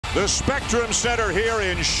The Spectrum Center here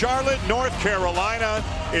in Charlotte, North Carolina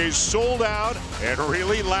is sold out and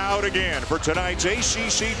really loud again for tonight's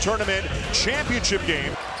ACC Tournament Championship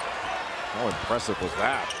game. How impressive was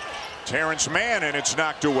that? Terrence Mann, and it's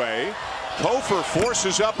knocked away. Kofor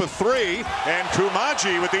forces up a three, and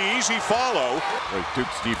Kumaji with the easy follow.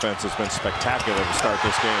 Duke's defense has been spectacular to start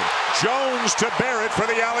this game. Jones to Barrett for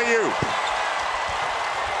the alley-oop.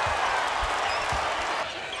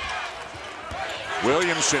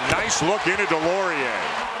 Williamson, nice look into Delorier.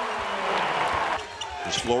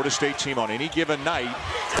 This Florida State team on any given night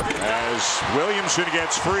as Williamson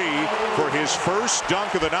gets free for his first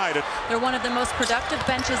dunk of the night. They're one of the most productive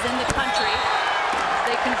benches in the country.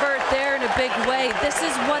 They convert there in a big way. This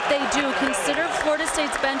is what they do. Consider Florida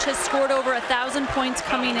State's bench has scored over 1,000 points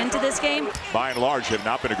coming into this game. By and large, have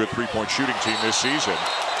not been a good three-point shooting team this season.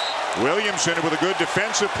 Williamson with a good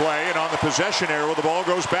defensive play, and on the possession arrow, the ball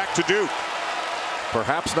goes back to Duke.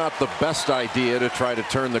 Perhaps not the best idea to try to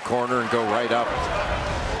turn the corner and go right up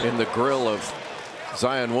in the grill of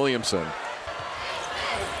Zion Williamson.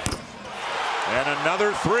 And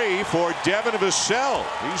another three for Devin Vassell.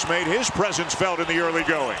 He's made his presence felt in the early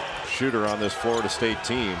going. Shooter on this Florida State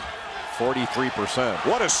team, 43%.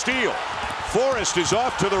 What a steal. Forrest is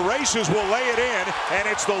off to the races, will lay it in, and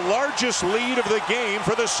it's the largest lead of the game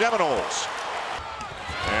for the Seminoles.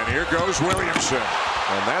 And here goes Williamson.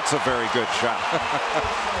 And that's a very good shot.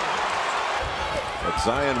 But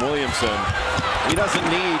Zion Williamson, he doesn't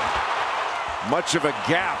need much of a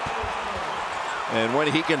gap. And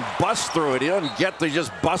when he can bust through it, he doesn't get to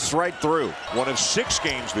just bust right through. One of 6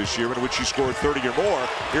 games this year in which he scored 30 or more.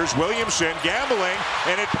 Here's Williamson gambling,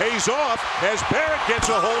 and it pays off as Barrett gets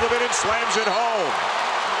a hold of it and slams it home.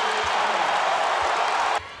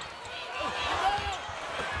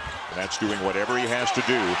 That's doing whatever he has to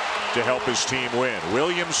do to help his team win.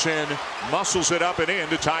 Williamson muscles it up and in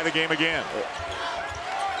to tie the game again.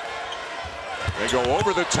 They go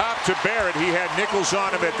over the top to Barrett. He had Nichols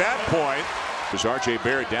on him at that point. There's RJ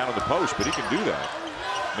Barrett down in the post, but he can do that.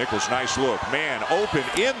 Nichols, nice look. Man open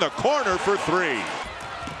in the corner for 3.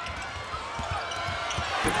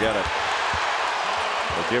 Forget it.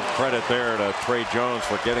 We'll give credit there to Trey Jones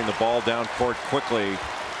for getting the ball down court quickly.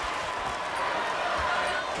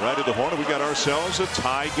 Right at the horn, we got ourselves a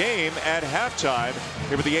tie game at halftime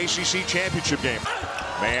here with the ACC championship game.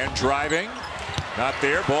 Man driving, not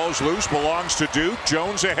there. Ball's loose, belongs to Duke.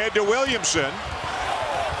 Jones ahead to Williamson.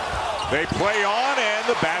 They play on, and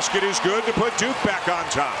the basket is good to put Duke back on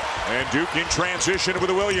top. And Duke in transition with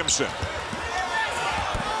Williamson.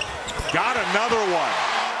 Got another one.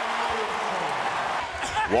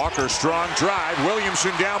 Walker, strong drive.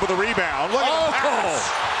 Williamson down with a rebound. Look at the pass.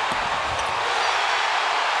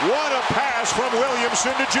 What a pass from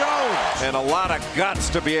Williamson to Jones. And a lot of guts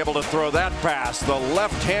to be able to throw that pass. The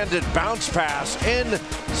left-handed bounce pass in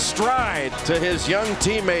stride to his young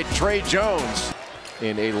teammate Trey Jones.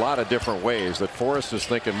 In a lot of different ways that Forrest is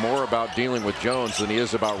thinking more about dealing with Jones than he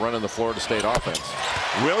is about running the Florida State offense.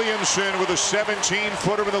 Williamson with a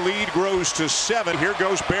 17-footer with the lead grows to 7. Here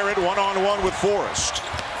goes Barrett one-on-one with Forrest.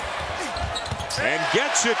 And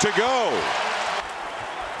gets it to go.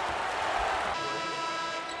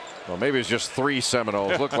 Well, maybe it's just 3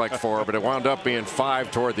 Seminoles. Looked like 4, but it wound up being 5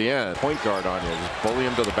 toward the end. Point guard on you. Just bully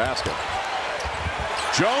him to the basket.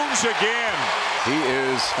 Jones again. He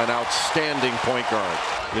is an outstanding point guard.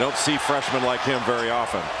 You don't see freshmen like him very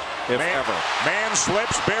often, if ever. Man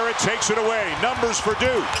slips. Barrett takes it away. Numbers for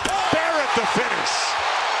Duke. Barrett the finish.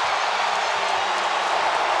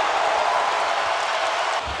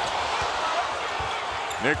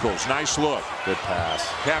 Nichols, nice look. Good pass.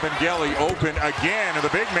 Cabangeli open again, and the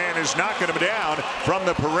big man is knocking him down from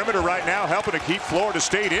the perimeter right now, helping to keep Florida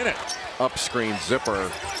State in it. Up screen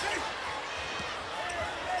zipper.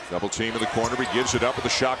 Double team in the corner. He gives it up with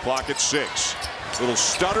the shot clock at 6. Little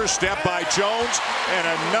stutter step by Jones, and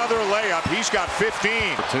another layup. He's got 15.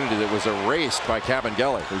 Opportunity that was erased by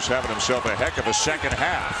Cabangeli, who's having himself a heck of a second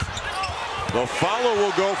half. The follow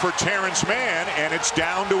will go for Terrence Mann, and it's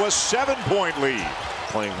down to a 7-point lead.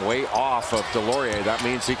 Playing way off of Delorier. That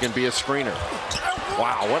means he can be a screener.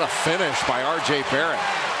 Wow, what a finish by RJ Barrett.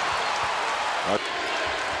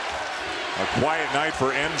 A quiet night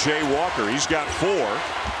for MJ Walker. He's got 4.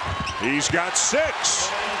 He's got 6.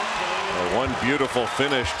 One beautiful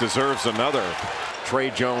finish deserves another. Trey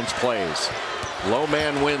Jones plays. Low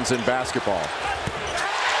man wins in basketball.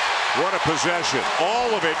 What a possession.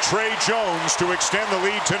 All of it Trey Jones to extend the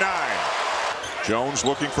lead to 9. Jones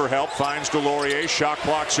looking for help, finds Delorier. Shot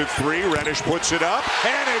clock's at 3. Reddish puts it up,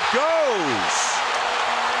 and it goes.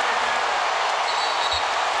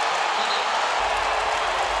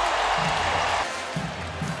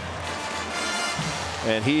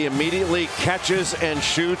 And he immediately catches and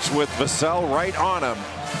shoots with Vassell right on him.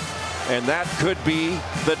 And that could be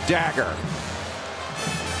the dagger.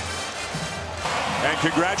 And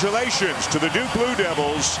congratulations to the Duke Blue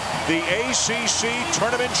Devils, the ACC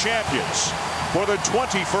tournament champions for the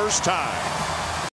 21st time.